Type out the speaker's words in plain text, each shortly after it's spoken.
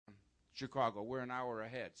Chicago. We're an hour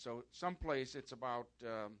ahead. So someplace it's about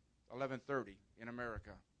 11:30 in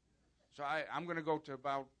America. So I'm going to go to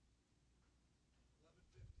about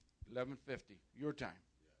 11:50 your time.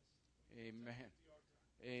 Amen.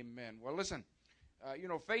 Amen. Well, listen,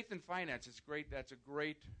 faith and finance is great. That's a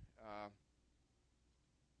great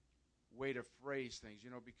way to phrase things,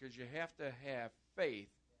 because you have to have faith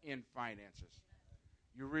in finances.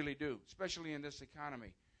 You really do, especially in this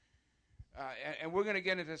economy. And we're going to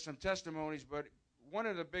get into some testimonies, but one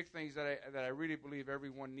of the big things that I really believe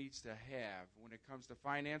everyone needs to have when it comes to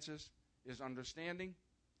finances is understanding.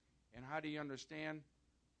 And how do you understand?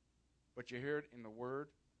 But you hear it in the Word,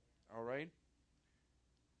 all right?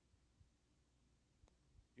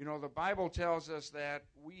 The Bible tells us that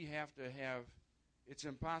we have to have, it's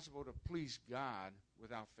impossible to please God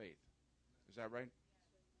without faith. Is that right?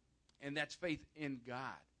 And that's faith in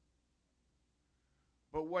God.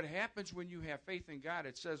 But what happens when you have faith in God,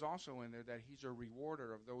 it says also in there that He's a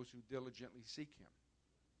rewarder of those who diligently seek Him.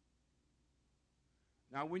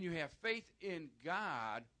 Now, when you have faith in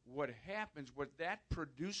God, what happens, what that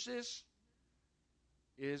produces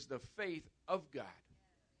is the faith of God.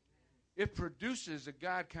 It produces a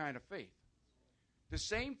God kind of faith. The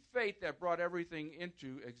same faith that brought everything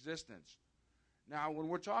into existence. Now, when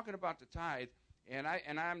we're talking about the tithe, and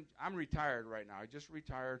I'm retired right now. I just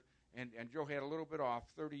retired, and Joe had a little bit off.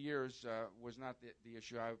 30 years was not the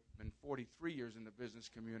issue. I've been 43 years in the business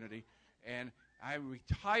community, and I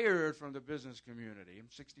retired from the business community. I'm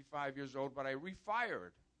 65 years old, but I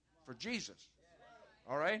refired for Jesus.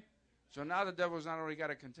 All right? So now the devil's not only got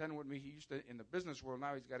to contend with me, he used to in the business world,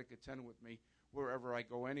 now he's got to contend with me wherever I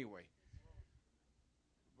go anyway.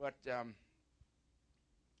 But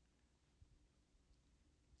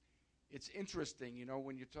it's interesting,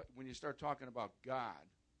 when you start talking about God,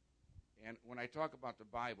 and when I talk about the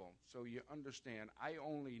Bible, so you understand, I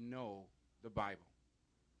only know the Bible.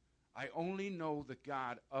 I only know the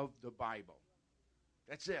God of the Bible.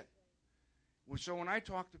 That's it. So when I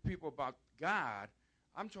talk to people about God,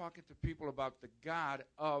 I'm talking to people about the God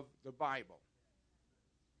of the Bible.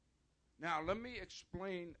 Now, let me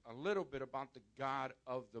explain a little bit about the God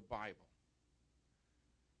of the Bible.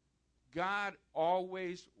 God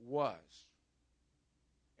always was,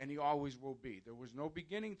 and He always will be. There was no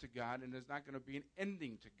beginning to God, and there's not going to be an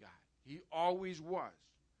ending to God. He always was.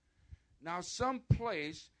 Now,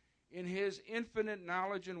 someplace in His infinite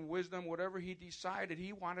knowledge and wisdom, whatever He decided,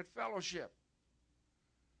 He wanted fellowship.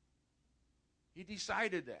 He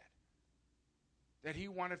decided that He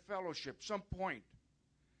wanted fellowship, some point.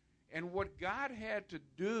 And what God had to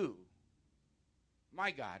do,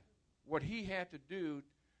 my God, what He had to do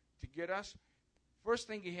to get us, first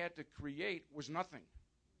thing He had to create was nothing.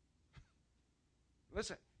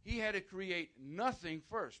 Listen, He had to create nothing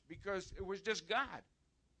first because it was just God.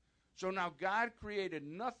 So now God created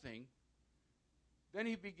nothing, then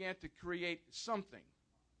He began to create something.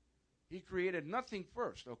 He created nothing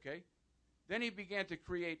first, okay? Then He began to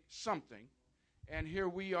create something, and here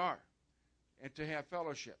we are, and to have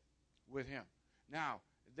fellowship with Him. Now,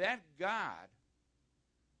 that God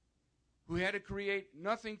who had to create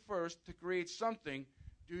nothing first to create something,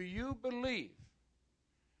 do you believe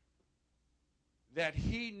that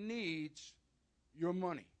He needs your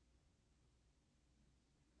money?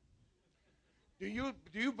 Do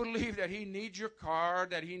you believe that He needs your car,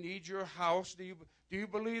 that He needs your house? Do you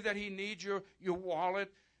believe that He needs your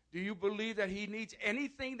wallet? Do you believe that He needs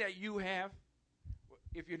anything that you have?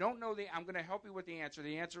 If you don't know I'm going to help you with the answer.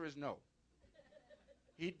 The answer is no.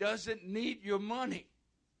 He doesn't need your money.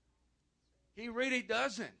 He really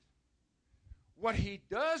doesn't. What He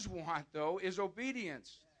does want, though, is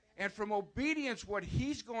obedience. And from obedience, what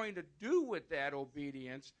He's going to do with that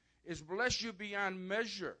obedience is bless you beyond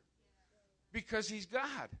measure. Because He's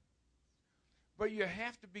God. But you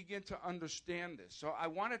have to begin to understand this. So I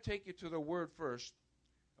want to take you to the Word first,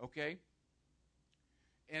 okay?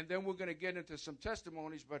 And then we're going to get into some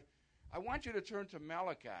testimonies, but I want you to turn to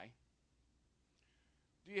Malachi.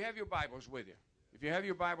 Do you have your Bibles with you? If you have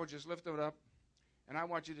your Bible, just lift it up. And I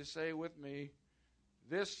want you to say with me,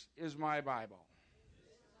 this is my Bible.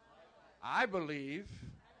 I believe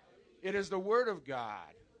it is the Word of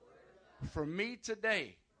God for me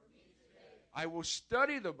today. I will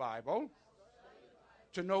study the Bible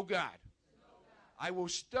to know God. I will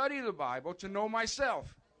study the Bible to know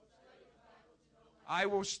myself. I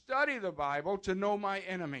will study the Bible to know my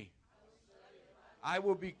enemy. I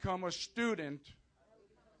will become a student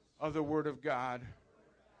of the Word of God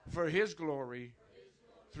for His glory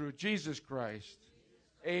through Jesus Christ.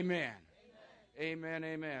 Amen. Amen,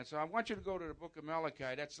 amen. So I want you to go to the book of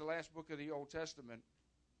Malachi. That's the last book of the Old Testament,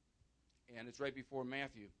 and it's right before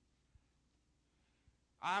Matthew.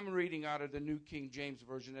 I'm reading out of the New King James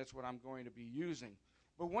Version. That's what I'm going to be using.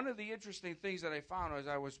 But one of the interesting things that I found as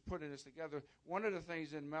I was putting this together, one of the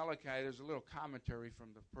things in Malachi, there's a little commentary from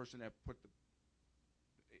the person that put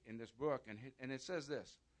in this book, and it says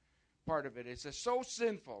this, part of it. It says, so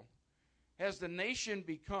sinful has the nation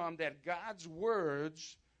become that God's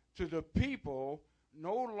words to the people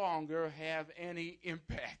no longer have any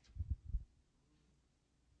impact.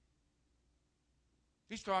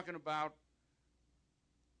 He's talking about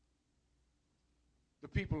the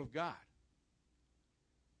people of God.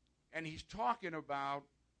 And he's talking about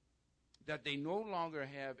that they no longer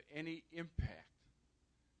have any impact.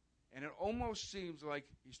 And it almost seems like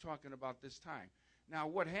he's talking about this time. Now,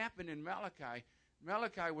 what happened in Malachi,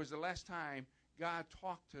 Malachi was the last time God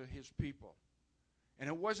talked to his people. And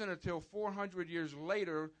it wasn't until 400 years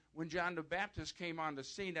later when John the Baptist came on the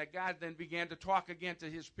scene that God then began to talk again to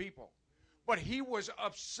his people. But he was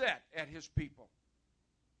upset at his people.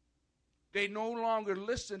 They no longer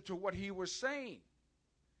listened to what he was saying.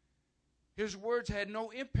 His words had no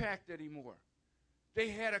impact anymore. They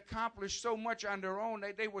had accomplished so much on their own.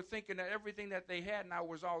 They were thinking that everything that they had now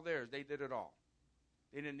was all theirs. They did it all.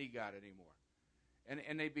 They didn't need God anymore.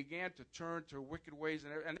 And they began to turn to wicked ways.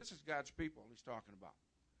 And this is God's people he's talking about.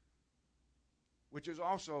 Which is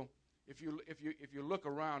also, if you look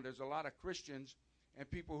around, there's a lot of Christians and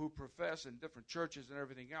people who profess in different churches and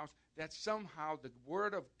everything else, that somehow the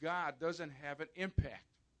Word of God doesn't have an impact.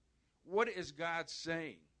 What is God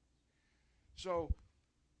saying? So,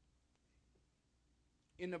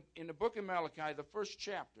 in the book of Malachi, the first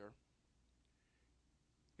chapter,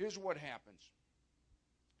 here's what happens.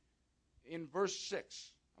 In verse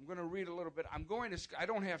 6, I'm going to read a little bit. I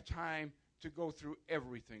don't have time to go through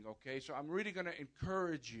everything, okay? So I'm really going to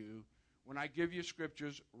encourage you, when I give you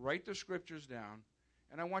scriptures, write the scriptures down,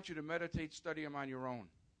 and I want you to meditate, study them on your own,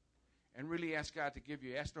 and really ask God to give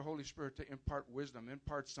you, ask the Holy Spirit to impart wisdom,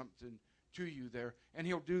 impart something to you there, and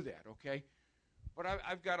he'll do that, okay? But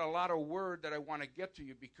I've got a lot of word that I want to get to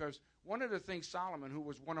you, because one of the things Solomon, who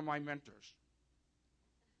was one of my mentors,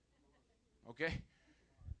 okay,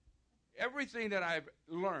 everything that I've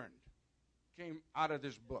learned came out of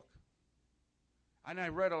this book. And I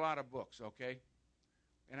read a lot of books, okay?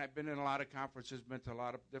 And I've been in a lot of conferences, been to a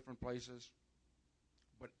lot of different places.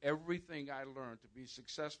 But everything I learned to be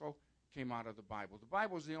successful came out of the Bible. The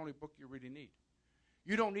Bible is the only book you really need.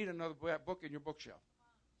 You don't need another book in your bookshelf.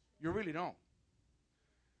 You really don't.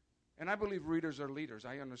 And I believe readers are leaders.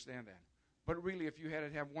 I understand that. But really, if you had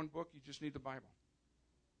to have one book, you just need the Bible.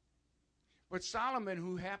 But Solomon,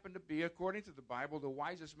 who happened to be, according to the Bible, the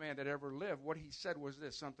wisest man that ever lived, what he said was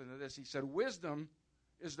this, something to this. He said, wisdom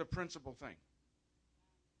is the principal thing.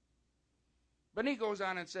 But he goes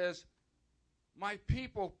on and says, my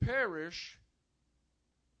people perish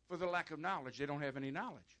for the lack of knowledge. They don't have any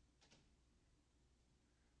knowledge.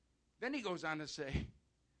 Then he goes on to say,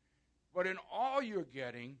 but in all you're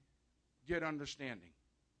getting, get understanding.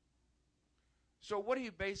 So what he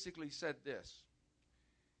basically said this.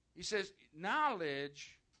 He says,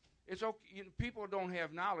 knowledge, it's okay. People don't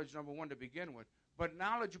have knowledge, number one, to begin with. But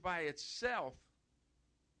knowledge by itself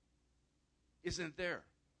isn't there.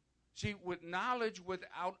 See, with knowledge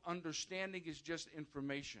without understanding is just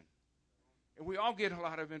information. And we all get a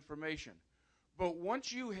lot of information. But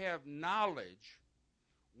once you have knowledge,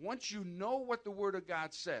 once you know what the Word of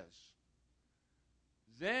God says,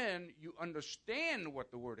 then you understand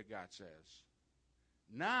what the Word of God says.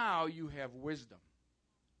 Now you have wisdom.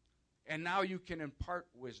 And now you can impart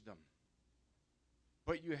wisdom.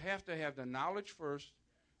 But you have to have the knowledge first,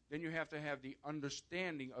 then you have to have the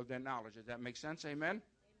understanding of that knowledge. Does that make sense? Amen? Amen.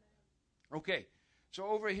 Okay. So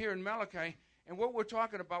over here in Malachi, and what we're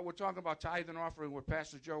talking about tithe and offering, what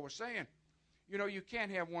Pastor Joe was saying. You know, you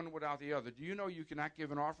can't have one without the other. Do you know you cannot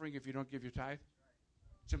give an offering if you don't give your tithe?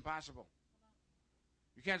 It's impossible.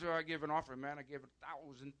 You can't say, I give an offering, man. I gave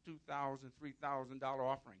 $1,000, $2,000, $3,000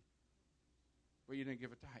 offering. But you didn't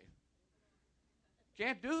give a tithe.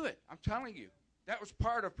 Can't do it. I'm telling you. That was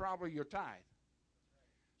part of probably your tithe.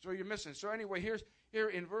 So you're missing. So anyway, here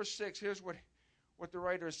in verse 6, here's what the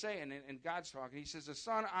writer is saying, and God's talking. He says, the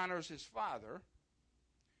son honors his father,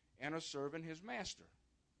 and a servant his master.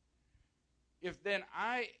 If then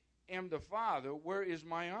I am the father, where is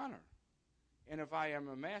my honor? And if I am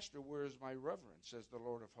a master, where is my reverence, says the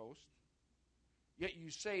Lord of hosts? Yet you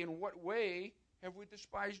say, in what way have we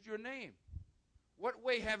despised your name? What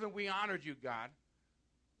way haven't we honored you, God?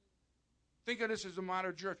 Think of this as a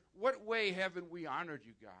modern church. What way haven't we honored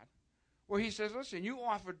you, God? Well, he says, listen, you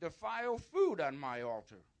offered defiled food on my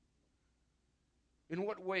altar. In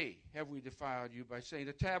what way have we defiled you? By saying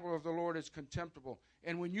the tablet of the Lord is contemptible.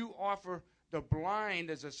 And when you offer the blind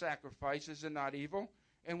as a sacrifice, is it not evil?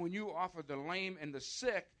 And when you offer the lame and the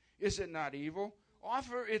sick, is it not evil?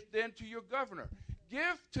 Offer it then to your governor.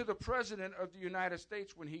 Give to the president of the United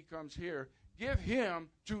States when he comes here, give him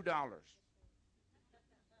 $2.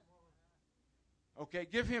 Okay,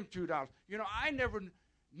 give him $2. You know, I never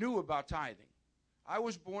knew about tithing. I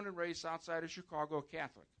was born and raised outside of Chicago,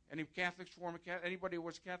 Catholic. Any Catholics, former Catholic, anybody who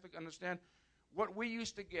was Catholic understand what we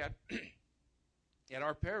used to get at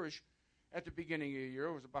our parish at the beginning of the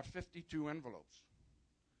year was about 52 envelopes.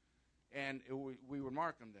 And we would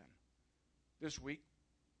mark them then. This week,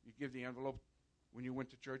 you give the envelope. When you went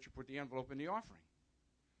to church, you put the envelope in the offering.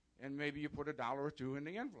 And maybe you put $1 or $2 in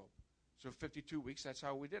the envelope. So 52 weeks, that's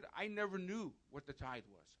how we did it. I never knew what the tithe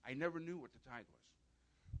was. I never knew what the tithe was.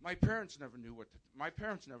 My parents never knew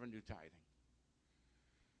tithing.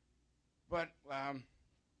 But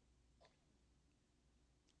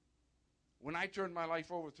when I turned my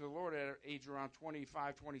life over to the Lord at age around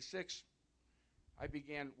 25, 26, I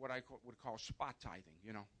began what I would call spot tithing,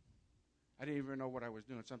 you know. I didn't even know what I was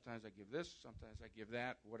doing. Sometimes I give this, sometimes I give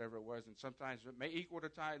that, whatever it was, and sometimes it may equal the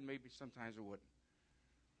tithe, maybe sometimes it wouldn't.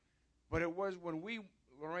 But it was when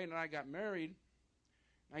Lorraine and I got married,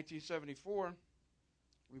 1974,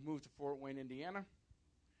 we moved to Fort Wayne, Indiana.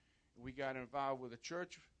 We got involved with a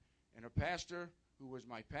church and a pastor who was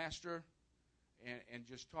my pastor and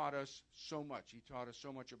just taught us so much. He taught us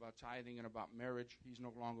so much about tithing and about marriage. He's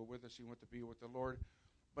no longer with us. He went to be with the Lord.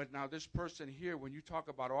 But now this person here, when you talk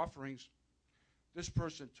about offerings, this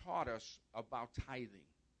person taught us about tithing.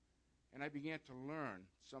 And I began to learn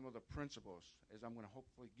some of the principles, as I'm going to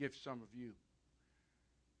hopefully give some of you.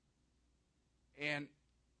 And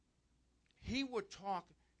he would talk,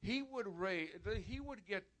 he would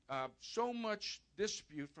get so much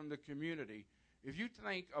dispute from the community. If you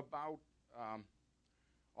think about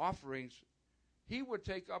offerings, he would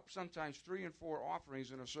take up sometimes 3 and 4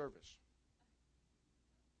 offerings in a service,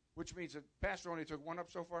 which means the pastor only took one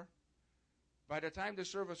up so far. By the time the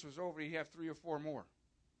service was over, he'd have 3 or 4 more.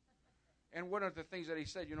 And one of the things that he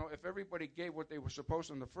said, you know, if everybody gave what they were supposed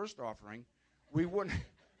to in the first offering, we wouldn't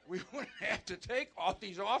have to take all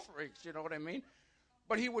these offerings, you know what I mean?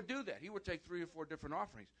 But he would do that. He would take 3 or 4 different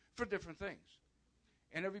offerings for different things.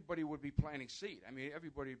 And everybody would be planting seed. I mean,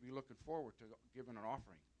 everybody would be looking forward to giving an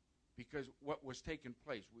offering because what was taking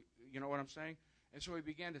place. You know what I'm saying? And so he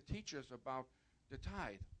began to teach us about the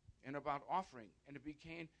tithe and about offering, and it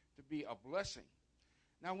became to be a blessing.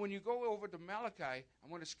 Now, when you go over to Malachi, I'm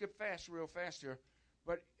going to skip real fast here,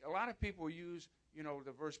 but a lot of people use, you know,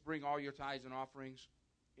 the verse, bring all your tithes and offerings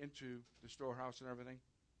into the storehouse and everything.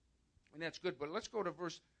 And that's good, but let's go to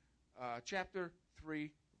chapter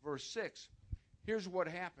 3, verse 6. Here's what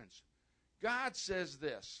happens. God says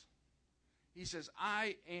this. He says,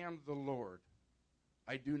 I am the Lord.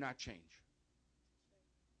 I do not change.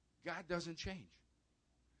 God doesn't change.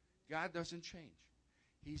 God doesn't change.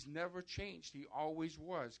 He's never changed. He always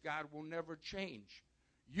was. God will never change.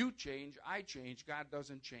 You change, I change. God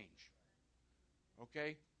doesn't change.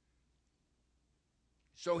 Okay?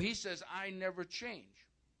 So he says, I never change.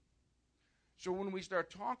 So when we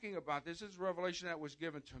start talking about this is a revelation that was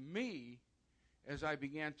given to me as I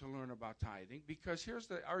began to learn about tithing, because here's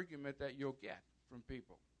the argument that you'll get from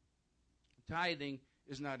people. Tithing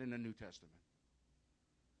is not in the New Testament.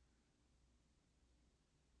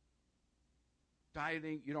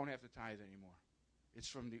 Tithing, you don't have to tithe anymore. It's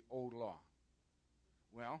from the old law.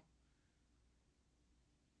 Well,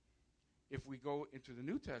 if we go into the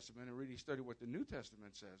New Testament and really study what the New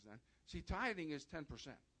Testament says then, see, tithing is 10%.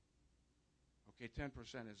 Okay, 10%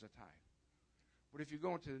 is a tithe. But if you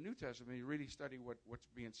go into the New Testament, you really study what's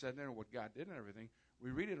being said there and what God did and everything, we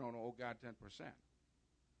really don't owe God 10%.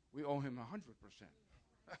 We owe him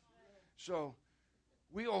 100%. So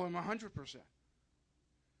we owe him 100%.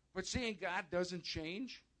 But seeing God doesn't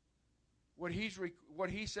change, what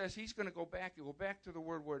he says, he's going to go back to the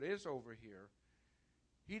word where it is over here.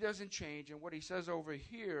 He doesn't change, and what he says over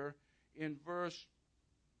here in verse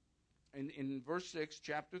 6,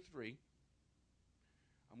 chapter 3,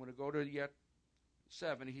 I'm going to go to yet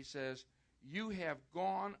 7. He says, you have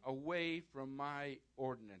gone away from my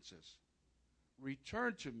ordinances.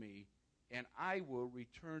 Return to me, and I will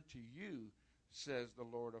return to you, says the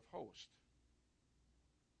Lord of hosts.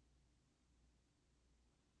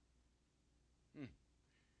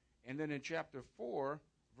 And then in chapter 4,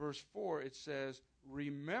 verse 4, it says,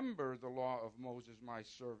 remember the law of Moses, my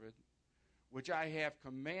servant, which I have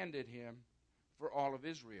commanded him for all of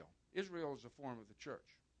Israel. Israel is a form of the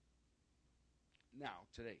church. Now,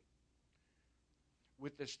 today,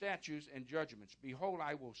 with the statutes and judgments, behold,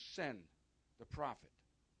 I will send the prophet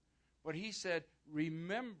But he said,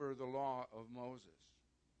 remember the law of Moses.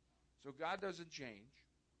 So God doesn't change.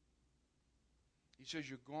 He says,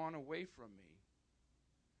 you're gone away from me.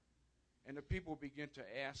 And the people begin to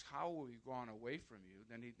ask, how will we gone away from you?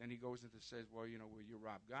 Then he goes into says, well, you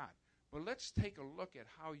robbed God. But let's take a look at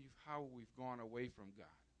how we've gone away from God.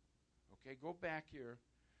 Okay, go back here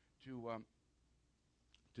to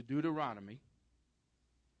Deuteronomy.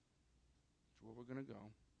 That's where we're going to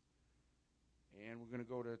go. And we're going to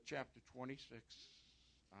go to chapter 26. Make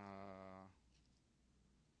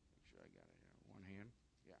sure I got it here. One hand.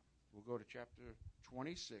 Yeah. We'll go to chapter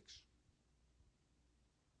 26.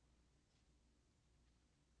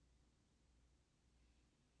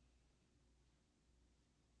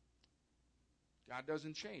 God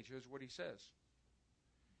doesn't change. Here's what he says.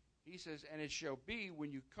 He says, and it shall be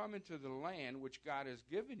when you come into the land which God has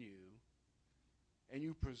given you, and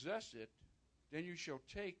you possess it, then you shall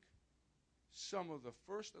take some of the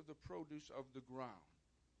first of the produce of the ground.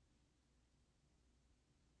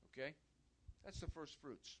 Okay? That's the first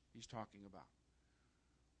fruits he's talking about.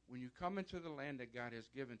 When you come into the land that God has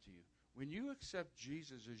given to you, when you accept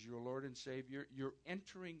Jesus as your Lord and Savior, you're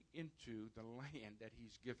entering into the land that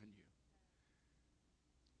he's given you.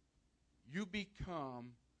 You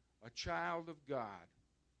become a child of God,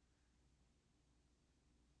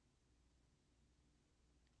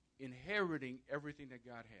 inheriting everything that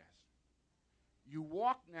God has. You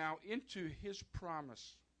walk now into his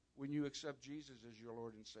promise when you accept Jesus as your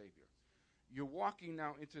Lord and Savior. You're walking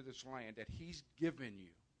now into this land that he's given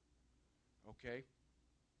you. Okay?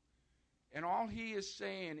 And all he is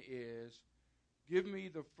saying is, give me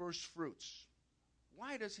the first fruits.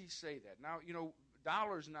 Why does he say that? Now,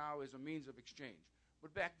 dollars now is a means of exchange.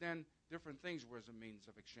 But back then, different things were as a means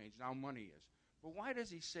of exchange. Now money is. But why does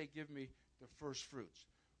he say, give me the first fruits?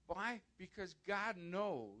 Why? Because God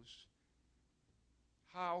knows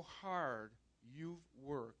how hard you've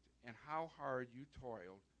worked and how hard you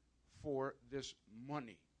toiled for this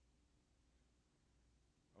money.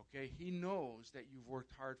 Okay? He knows that you've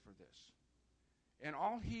worked hard for this. And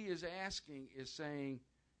all he is asking is saying,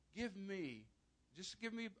 just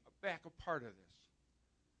give me back a part of this.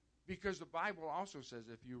 Because the Bible also says,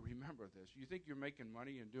 if you remember this, you think you're making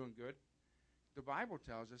money and doing good? The Bible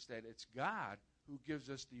tells us that it's God who gives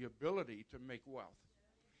us the ability to make wealth.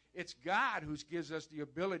 It's God who gives us the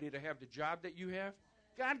ability to have the job that you have.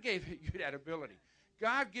 God gave you that ability.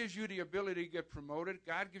 God gives you the ability to get promoted.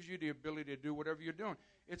 God gives you the ability to do whatever you're doing.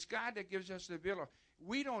 It's God that gives us the ability.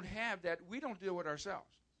 We don't have that. We don't deal with ourselves.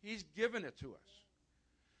 He's given it to us.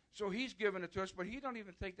 So he's given it to us, but he don't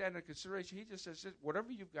even take that into consideration. He just says,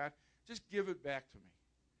 whatever you've got, just give it back to me.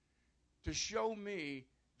 To show me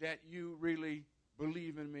that you really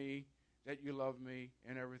believe in me, that you love me,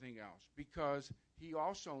 and everything else. Because he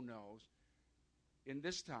also knows in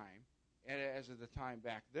this time, and as of the time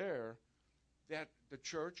back there, that the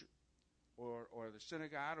church or the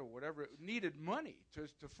synagogue or whatever needed money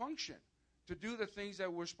to function, to do the things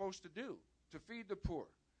that we're supposed to do, to feed the poor,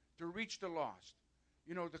 to reach the lost,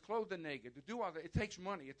 to clothe the naked, to do all that. It takes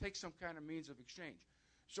money. It takes some kind of means of exchange.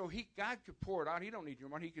 So God could pour it out. He don't need your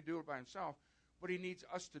money. He could do it by himself, but he needs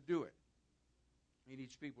us to do it. He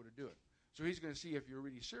needs people to do it. So he's going to see if you're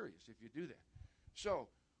really serious, if you do that. So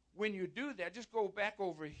when you do that, just go back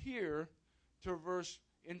over here to verse,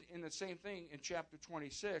 in the same thing, in chapter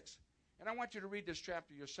 26. And I want you to read this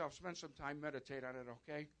chapter yourself. Spend some time, meditate on it,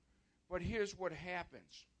 okay? But here's what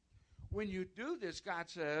happens. When you do this, God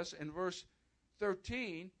says in verse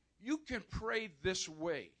 13, you can pray this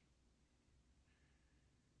way.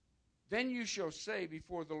 Then you shall say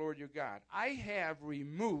before the Lord your God, I have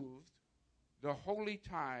removed the holy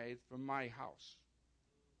tithe from my house.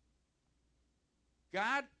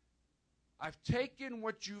 God, I've taken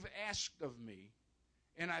what you've asked of me,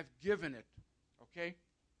 and I've given it, okay?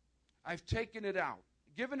 I've taken it out,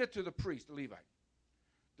 given it to the priest, the Levite,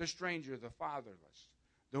 the stranger, the fatherless,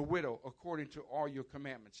 the widow, according to all your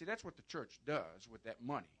commandments. See, that's what the church does with that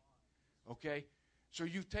money, okay? So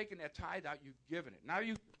you've taken that tithe out, you've given it. Now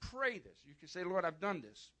you pray this. You can say, Lord, I've done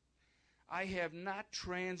this. I have not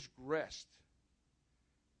transgressed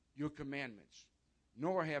your commandments,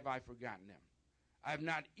 nor have I forgotten them. I have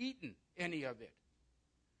not eaten any of it,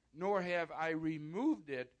 nor have I removed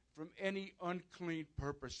it from any unclean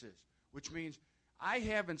purposes, which means I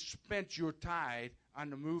haven't spent your tithe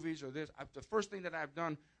on the movies or this. The first thing that I've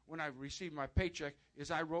done when I received my paycheck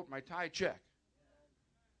is I wrote my tithe check.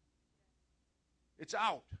 It's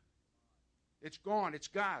out. It's gone. It's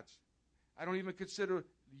God's. I don't even consider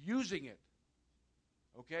using it.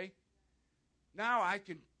 Okay? Now I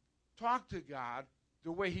can talk to God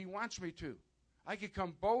the way he wants me to. I can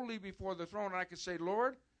come boldly before the throne and I can say,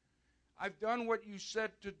 Lord, I've done what you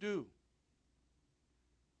said to do.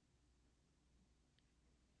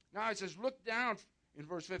 Now it says, look down in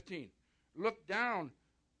verse 15. Look down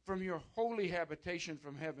from your holy habitation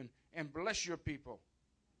from heaven and bless your people.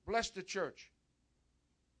 Bless the church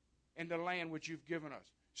and the land which you've given us.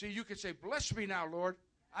 See, you can say, bless me now, Lord.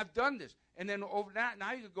 I've done this. And then over that,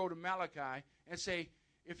 now you can go to Malachi and say,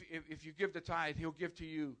 if you give the tithe, he'll give to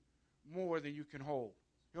you more than you can hold.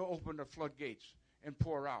 He'll open the floodgates and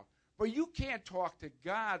pour out. But you can't talk to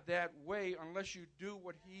God that way unless you do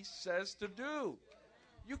what he says to do.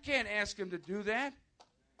 You can't ask him to do that.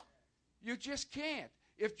 You just can't.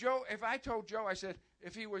 If I told Joe, I said,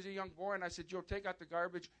 if he was a young boy, and I said, Joe, take out the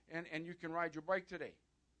garbage and you can ride your bike today.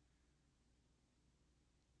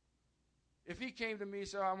 If he came to me and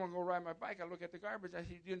said, I'm going to go ride my bike, I look at the garbage, I said,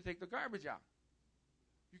 you didn't take the garbage out.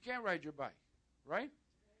 You can't ride your bike, right?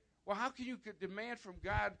 Well, how can you demand from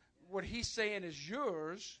God what he's saying is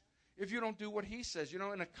yours if you don't do what he says? You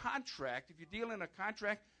know, in a contract, if you deal in a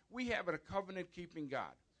contract, we have a covenant-keeping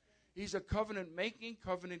God. He's a covenant-making,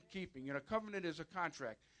 covenant-keeping. And a covenant is a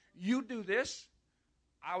contract. You do this,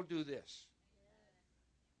 I'll do this.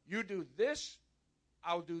 You do this,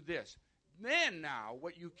 I'll do this. Then now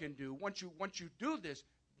what you can do, once you do this,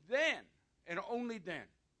 then, and only then,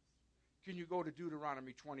 can you go to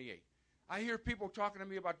Deuteronomy 28. I hear people talking to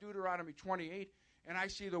me about Deuteronomy 28, and I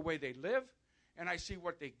see the way they live, and I see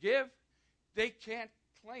what they give. They can't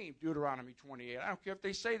claim Deuteronomy 28. I don't care if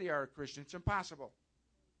they say they are a Christian. It's impossible.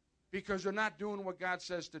 Because they're not doing what God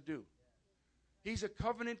says to do. He's a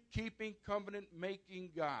covenant-keeping,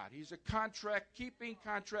 covenant-making God. He's a contract-keeping,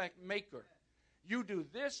 contract-maker. You do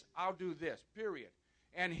this, I'll do this, period.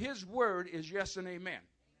 And his word is yes and amen.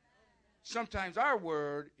 Sometimes our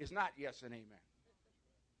word is not yes and amen.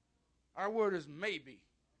 Our word is maybe.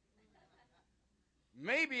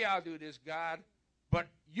 Maybe I'll do this, God, but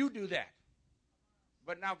you do that.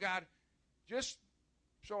 But now, God, just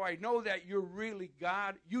so I know that you're really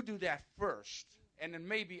God, you do that first, and then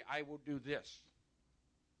maybe I will do this.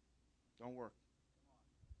 Don't work.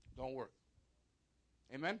 Don't work.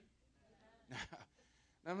 Amen?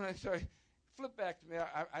 I'm going to say, flip back to me.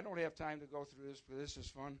 I don't have time to go through this, but this is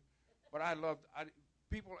fun. But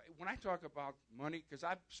people, when I talk about money, because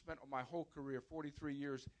I've spent my whole career, 43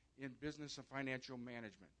 years, in business and financial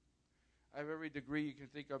management. I have every degree you can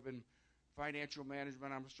think of in financial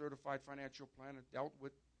management. I'm a certified financial planner, dealt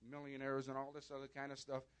with millionaires and all this other kind of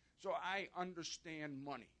stuff. So I understand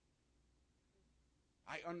money.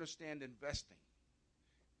 I understand investing.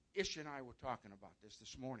 Ish and I were talking about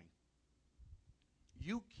this morning.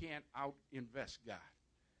 You can't out-invest God.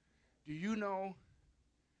 Do you know,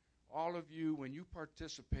 all of you, when you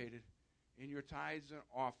participated in your tithes and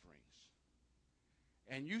offerings,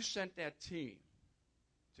 and you sent that team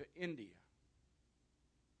to India,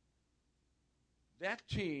 that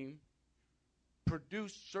team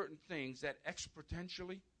produced certain things that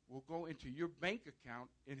exponentially will go into your bank account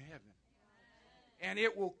in heaven. And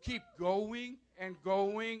it will keep going and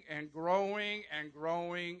going and growing and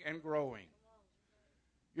growing and growing.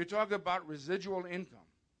 You're talking about residual income.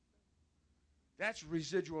 That's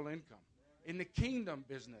residual income. In the kingdom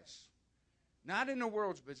business. Not in the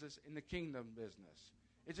world's business, in the kingdom business.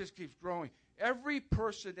 It just keeps growing. Every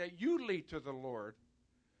person that you lead to the Lord,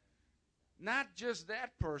 not just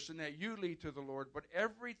that person that you lead to the Lord, but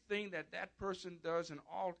everything that that person does and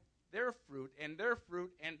all their fruit and their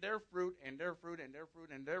fruit and their fruit and their fruit and their fruit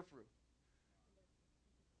and their fruit.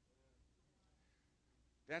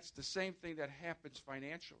 That's the same thing that happens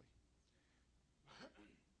financially.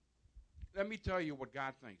 Let me tell you what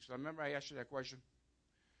God thinks. I remember I asked you that question.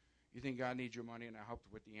 You think God needs your money? And I helped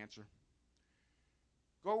with the answer.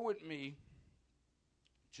 Go with me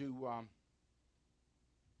to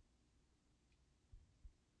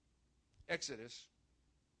Exodus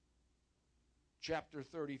chapter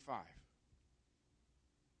 35.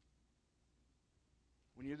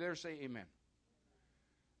 When you're there, say amen.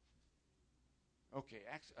 Okay,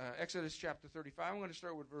 Exodus chapter 35. I'm going to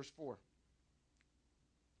start with verse 4.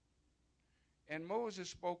 And Moses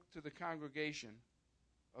spoke to the congregation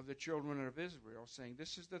of the children of Israel, saying,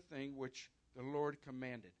 this is the thing which the Lord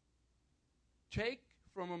commanded. Take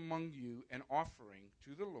from among you an offering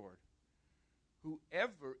to the Lord,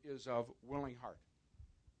 whoever is of willing heart.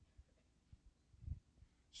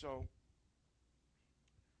 So,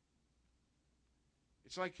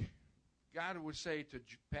 it's like God would say to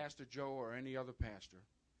Pastor Joe or any other pastor,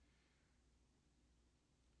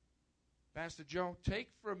 Pastor Joe, take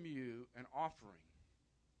from you an offering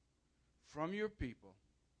from your people,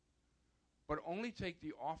 but only take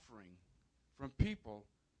the offering from people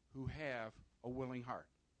who have a willing heart.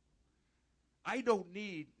 I don't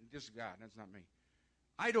need, this is God, that's not me.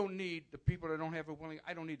 I don't need the people that don't have a willing,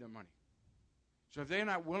 I don't need their money. So if they're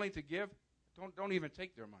not willing to give, don't even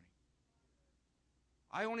take their money.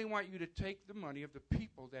 I only want you to take the money of the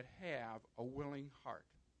people that have a willing heart.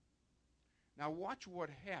 Now watch what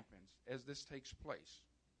happens as this takes place.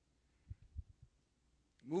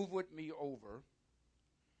 Move with me over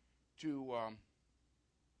to,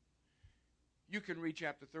 you can read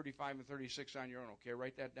chapter 35 and 36 on your own, okay?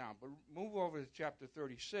 Write that down. But move over to chapter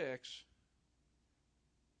 36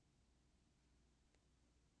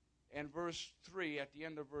 and verse 3, at the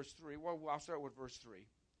end of verse 3. Well, I'll start with verse 3.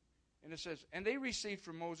 And it says, and they received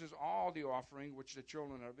from Moses all the offering which the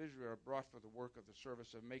children of Israel brought for the work of the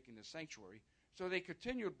service of making the sanctuary. So they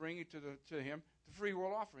continued bringing to him the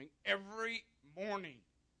freewill offering every morning.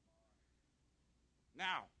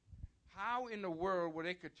 Now, how in the world would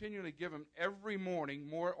they continually give him every morning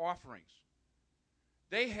more offerings?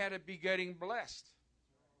 They had to be getting blessed.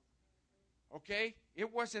 Okay?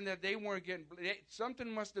 It wasn't that they weren't getting blessed.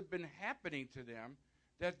 Something must have been happening to them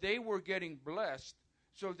that they were getting blessed.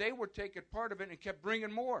 So they were taking part of it and kept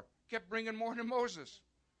bringing more to Moses.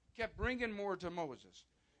 Kept bringing more to Moses.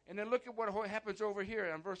 And then look at what happens over here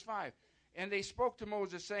in verse 5. And they spoke to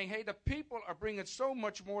Moses, saying, hey, the people are bringing so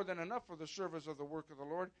much more than enough for the service of the work of the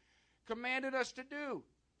Lord, commanded us to do.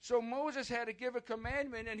 So Moses had to give a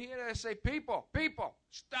commandment, and he had to say, people,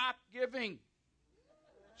 stop giving.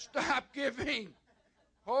 Stop giving.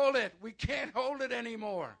 Hold it. We can't hold it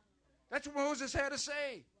anymore. That's what Moses had to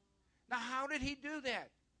say. Now, how did he do that?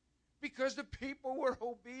 Because the people were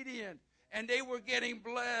obedient, and they were getting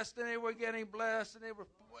blessed, and they were getting blessed, and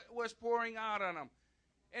was pouring out on them.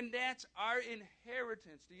 And that's our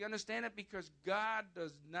inheritance. Do you understand it? Because God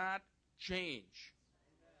does not change.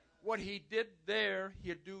 What he did there,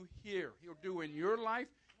 he'll do here. He'll do in your life.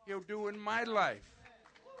 He'll do in my life.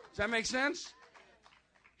 Does that make sense?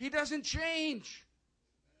 He doesn't change.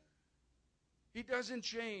 He doesn't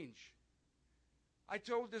change. I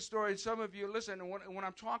told this story, and some of you, listen, when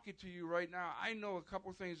I'm talking to you right now, I know a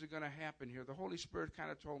couple things are going to happen here. The Holy Spirit kind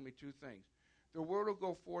of told me two things. The word will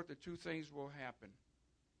go forth, the two things will happen.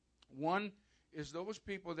 One is those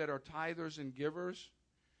people that are tithers and givers,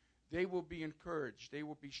 they will be encouraged, they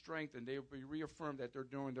will be strengthened, they will be reaffirmed that they're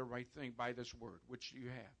doing the right thing by this word, which you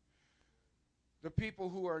have. The people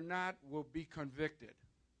who are not will be convicted.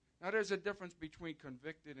 Now, there's a difference between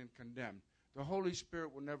convicted and condemned. The Holy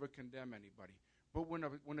Spirit will never condemn anybody. But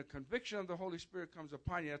when a conviction of the Holy Spirit comes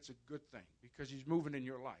upon you, that's a good thing because he's moving in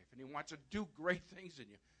your life, and he wants to do great things in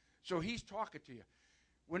you. So he's talking to you.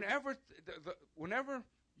 Whenever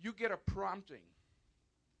you get a prompting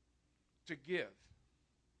to give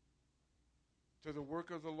to the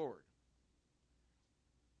work of the Lord,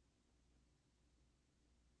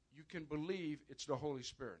 you can believe it's the Holy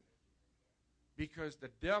Spirit. Because the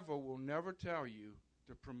devil will never tell you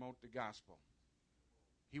to promote the gospel.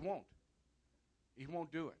 He won't. He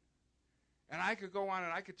won't do it. And I could go on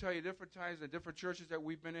and I could tell you different times and different churches that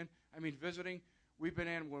we've been in. I mean, visiting. We've been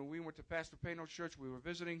in, when we went to Pastor Peno's church, we were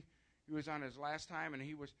visiting. He was on his last time, and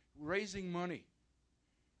he was raising money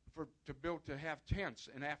to have tents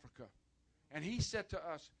in Africa. And he said to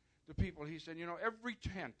us, the people, he said, every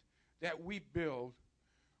tent that we build,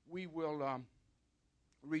 we will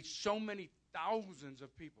reach so many thousands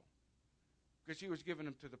of people. Because he was giving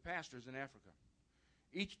them to the pastors in Africa.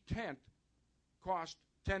 Each tent cost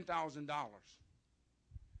 $10,000.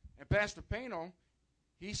 And Pastor Peno,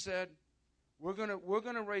 he said, we're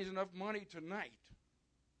gonna raise enough money tonight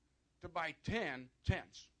to buy 10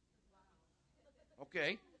 tents.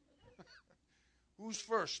 Okay. Who's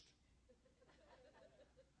first?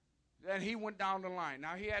 Then he went down the line.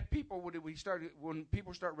 Now he had people when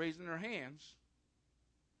people start raising their hands,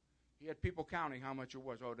 he had people counting how much it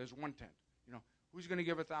was. Oh, there's one tent. Who's going to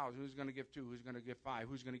give 1,000? Who's going to give 2? Who's going to give 5?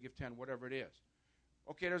 Who's going to give 10? Whatever it is.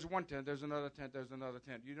 Okay, there's one tent. There's another tent. There's another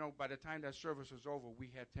tent. By the time that service was over, we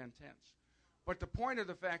had 10 tents. But the point of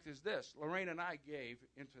the fact is this. Lorraine and I gave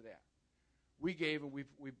into that. We gave and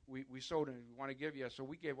we sold and we want to give you. So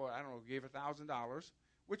we gave, gave $1,000,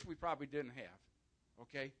 which we probably didn't have.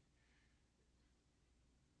 Okay?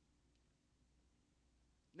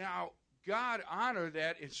 Now, God honored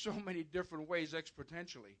that in so many different ways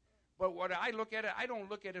exponentially. But what I look at it, I don't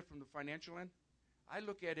look at it from the financial end. I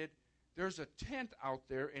look at it, there's a tent out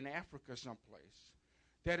there in Africa someplace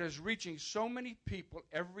that is reaching so many people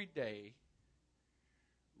every day,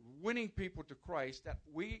 winning people to Christ that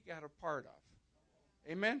we got a part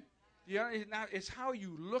of. Amen? Now, it's how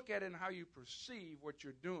you look at it and how you perceive what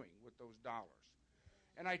you're doing with those dollars.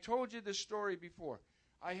 And I told you this story before.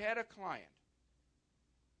 I had a client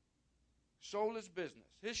sold his business.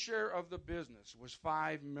 His share of the business was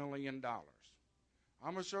 $5 million.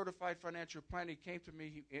 I'm a certified financial planner. He came to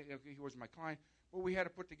me. He was my client. But we had to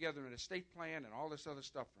put together an estate plan and all this other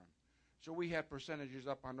stuff for him. So we had percentages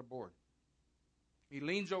up on the board. He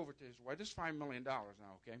leans over to his wife. This is $5 million now,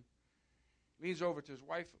 okay? Leans over to his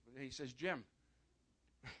wife, and he says, Jim,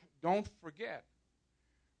 don't forget,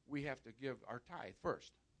 we have to give our tithe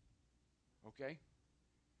first, okay?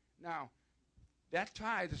 Now, that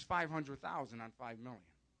tithe is $500,000 on $5 million.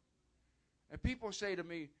 And people say to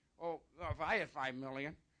me, oh, if I had $5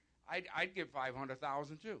 million, I'd give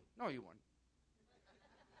 $500,000 too. No, you wouldn't.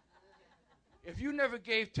 If you never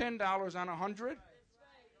gave $10 on 100,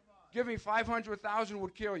 giving $500,000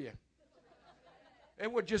 would kill you.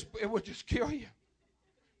 It would just kill you.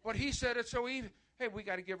 But he said it so easy. Hey, we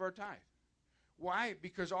got to give our tithe. Why?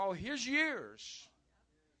 Because all his years,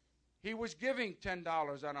 he was giving $10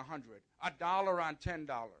 on 100, $1 on $10.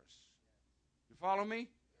 You follow me?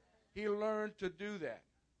 He learned to do that.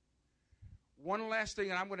 One last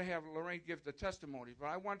thing, and I'm going to have Lorraine give the testimony, but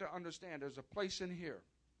I want to understand there's a place in here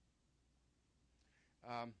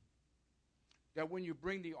that when you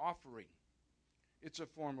bring the offering, it's a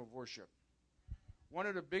form of worship. One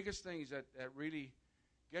of the biggest things that really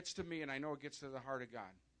gets to me, and I know it gets to the heart of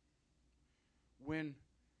God, when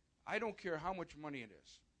I don't care how much money it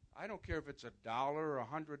is, I don't care if it's $1 or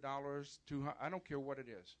 $100, $200, I don't care what it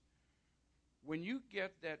is. When you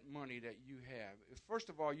get that money that you have, first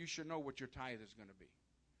of all, you should know what your tithe is going to be.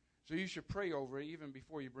 So you should pray over it even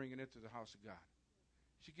before you bring it into the house of God.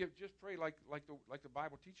 You should just pray like the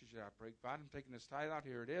Bible teaches you how to pray. God, I'm taking this tithe out.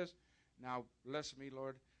 Here it is. Now bless me,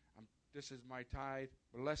 Lord. This is my tithe.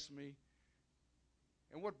 Bless me.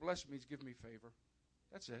 And what bless means, give me favor.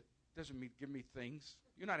 That's it. Doesn't mean give me things.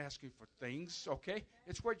 You're not asking for things, okay?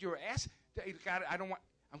 It's what you're asking. God,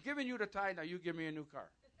 I'm giving you the tithe. Now you give me a new car.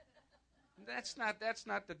 That's not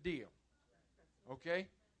the deal, okay?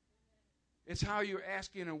 It's how you're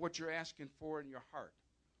asking and what you're asking for in your heart.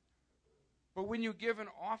 But when you give an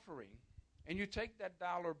offering and you take that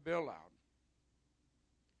dollar bill out,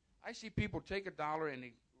 I see people take $1 and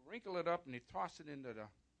they wrinkle it up and they toss it into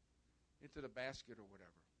the basket or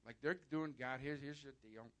whatever. Like they're doing, God, here's your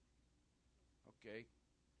deal. Okay?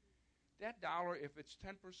 That dollar, if it's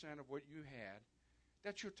 10% of what you had,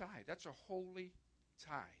 that's your tithe. That's a holy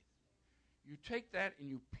tithe. You take that and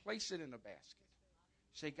you place it in a basket.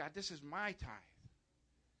 Say, God, this is my tithe.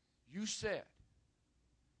 You said.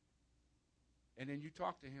 And then you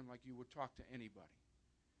talk to him like you would talk to anybody.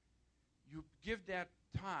 You give that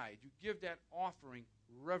tithe, you give that offering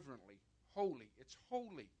reverently, holy. It's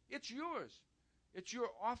holy. It's yours. It's your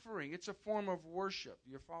offering. It's a form of worship.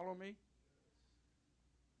 Do you follow me?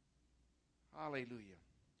 Hallelujah.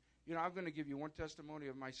 You know, I'm going to give you one testimony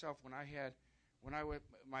of myself. When I went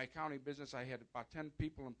my accounting business, I had about 10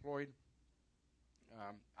 people employed.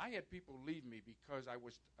 I had people leave me because I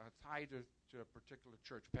was tied to a particular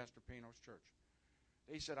church, Pastor Pano's church.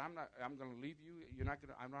 They said, I'm going to leave you. I'm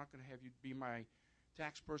not going to have you be my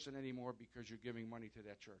tax person anymore because you're giving money to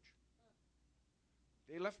that church.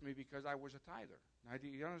 They left me because I was a tither. Now, do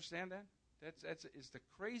you understand that? It's the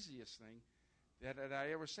craziest thing that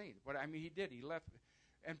I ever seen. But I mean, he did. He left.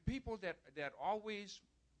 And people that always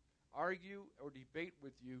argue or debate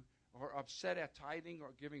with you or upset at tithing or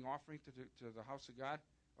giving offering to the house of God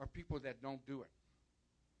are people that don't do it.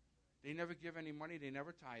 They never give any money. They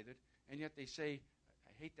never tithe it. And yet they say,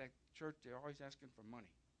 I hate that church. They're always asking for money.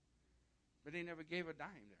 But they never gave a dime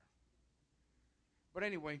there. But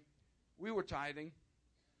anyway, we were tithing.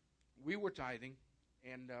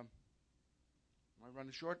 And am I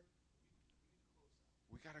running short?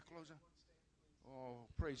 We got to close up. Oh,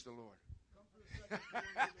 praise the Lord.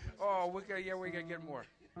 Oh, we got to get more.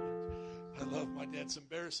 I love my dad. It's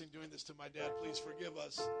embarrassing doing this to my dad. Please forgive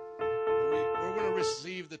us. We're going to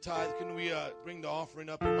receive the tithe. Can we bring the offering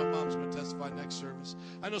up? And my mom's going to testify next service.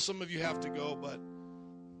 I know some of you have to go, but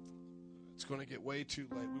it's going to get way too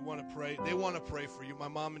late. We want to pray. They want to pray for you. My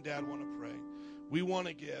mom and dad want to pray. We want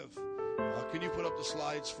to give. Can you put up the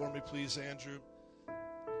slides for me, please, Andrew?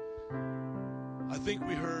 I think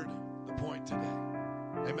we heard the point today.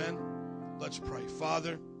 Amen? Let's pray.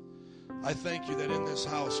 Father, I thank you that in this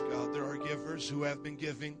house, God, there are givers who have been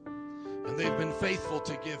giving, and they've been faithful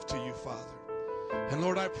to give to you, Father. And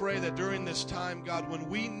Lord, I pray that during this time, God, when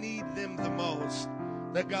we need them the most,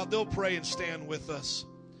 that, God, they'll pray and stand with us.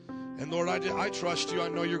 And Lord, I trust you. I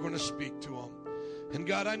know you're going to speak to them. And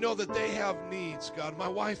God, I know that they have needs, God. My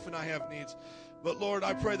wife and I have needs. But Lord,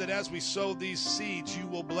 I pray that as we sow these seeds, you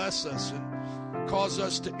will bless us and cause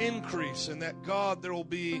us to increase. And that, God, there will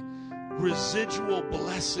be residual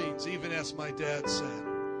blessings, even as my dad said.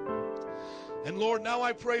 And Lord, now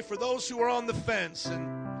I pray for those who are on the fence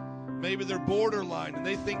and maybe they're borderline and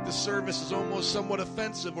they think the service is almost somewhat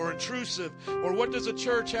offensive or intrusive, or what does a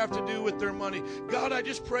church have to do with their money? God, I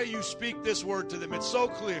just pray you speak this word to them. It's so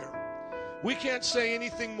clear. We can't say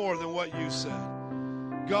anything more than what you said.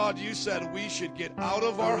 God, you said we should get out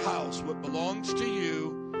of our house what belongs to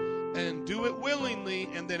you and do it willingly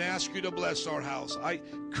and then ask you to bless our house.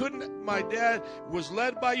 My dad was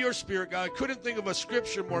led by your Spirit, God. I couldn't think of a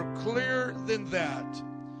scripture more clear than that.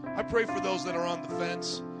 I pray for those that are on the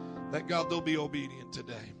fence that, God, they'll be obedient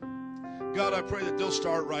today. God, I pray that they'll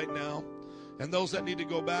start right now. And those that need to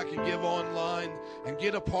go back and give online and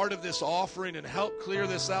get a part of this offering and help clear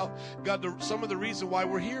this out. God, some of the reason why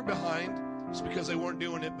we're here behind is because they weren't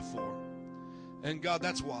doing it before. And God,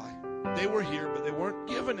 that's why. They were here, but they weren't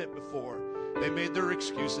given it before. They made their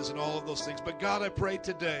excuses and all of those things. But God, I pray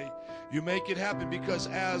today you make it happen, because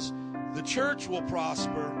as the church will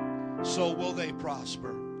prosper, so will they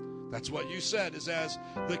prosper. That's what you said, is as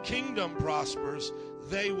the kingdom prospers,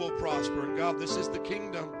 they will prosper. And God, this is the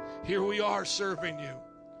kingdom. Here we are serving you.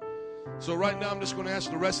 So right now I'm just going to ask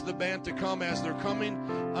the rest of the band to come. As they're coming,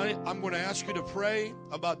 I'm going to ask you to pray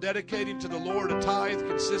about dedicating to the Lord a tithe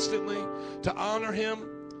consistently, to honor him.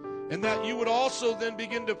 And that you would also then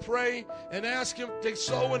begin to pray and ask him to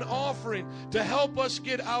sow an offering to help us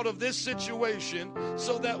get out of this situation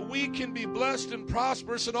so that we can be blessed and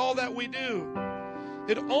prosperous in all that we do.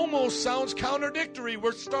 It almost sounds contradictory.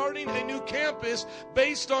 We're starting a new campus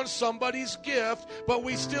based on somebody's gift, but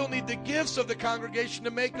we still need the gifts of the congregation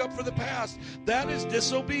to make up for the past. That is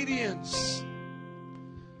disobedience.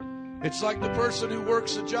 It's like the person who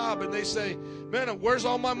works a job and they say, man, where's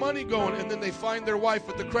all my money going? And then they find their wife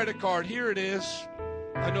with the credit card. Here it is.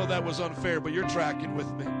 I know that was unfair, but you're tracking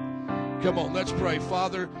with me. Come on, let's pray.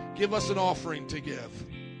 Father, give us an offering to give.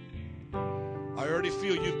 I already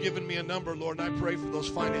feel you've given me a number, Lord, and I pray for those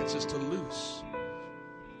finances to loose.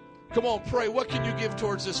 Come on, pray. What can you give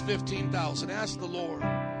towards this $15,000? Ask the Lord.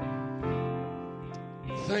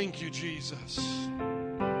 Thank you, Jesus.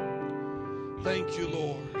 Thank you,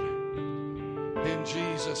 Lord. In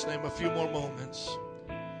Jesus' name, a few more moments.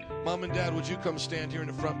 Mom and Dad, would you come stand here in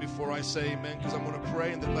the front before I say amen? Because I'm going to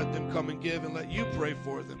pray and then let them come and give and let you pray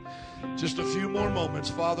for them. Just a few more moments.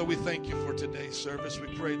 Father, we thank you for today's service. We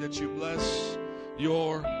pray that you bless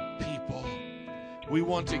your people. We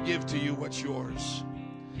want to give to you what's yours.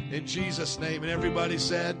 In Jesus' name. And everybody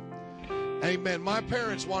said, amen. My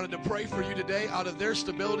parents wanted to pray for you today out of their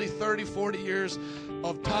stability, 30, 40 years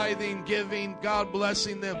of tithing, giving, God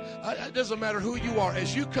blessing them. It doesn't matter who you are.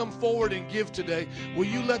 As you come forward and give today, will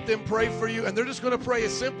you let them pray for you? And they're just going to pray a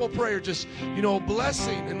simple prayer, just,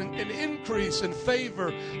 blessing and an increase and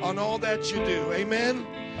favor on all that you do. Amen?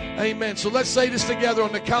 Amen. So let's say this together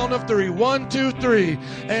on the count of 3. 1, 2, 3.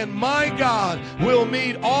 And my God will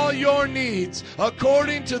meet all your needs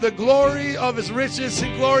according to the glory of his riches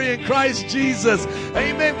and glory in Christ Jesus.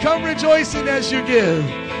 Amen. Come rejoicing as you give.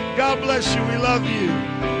 God bless you. We love you.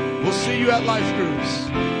 We'll see you at Life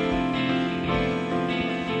Groups.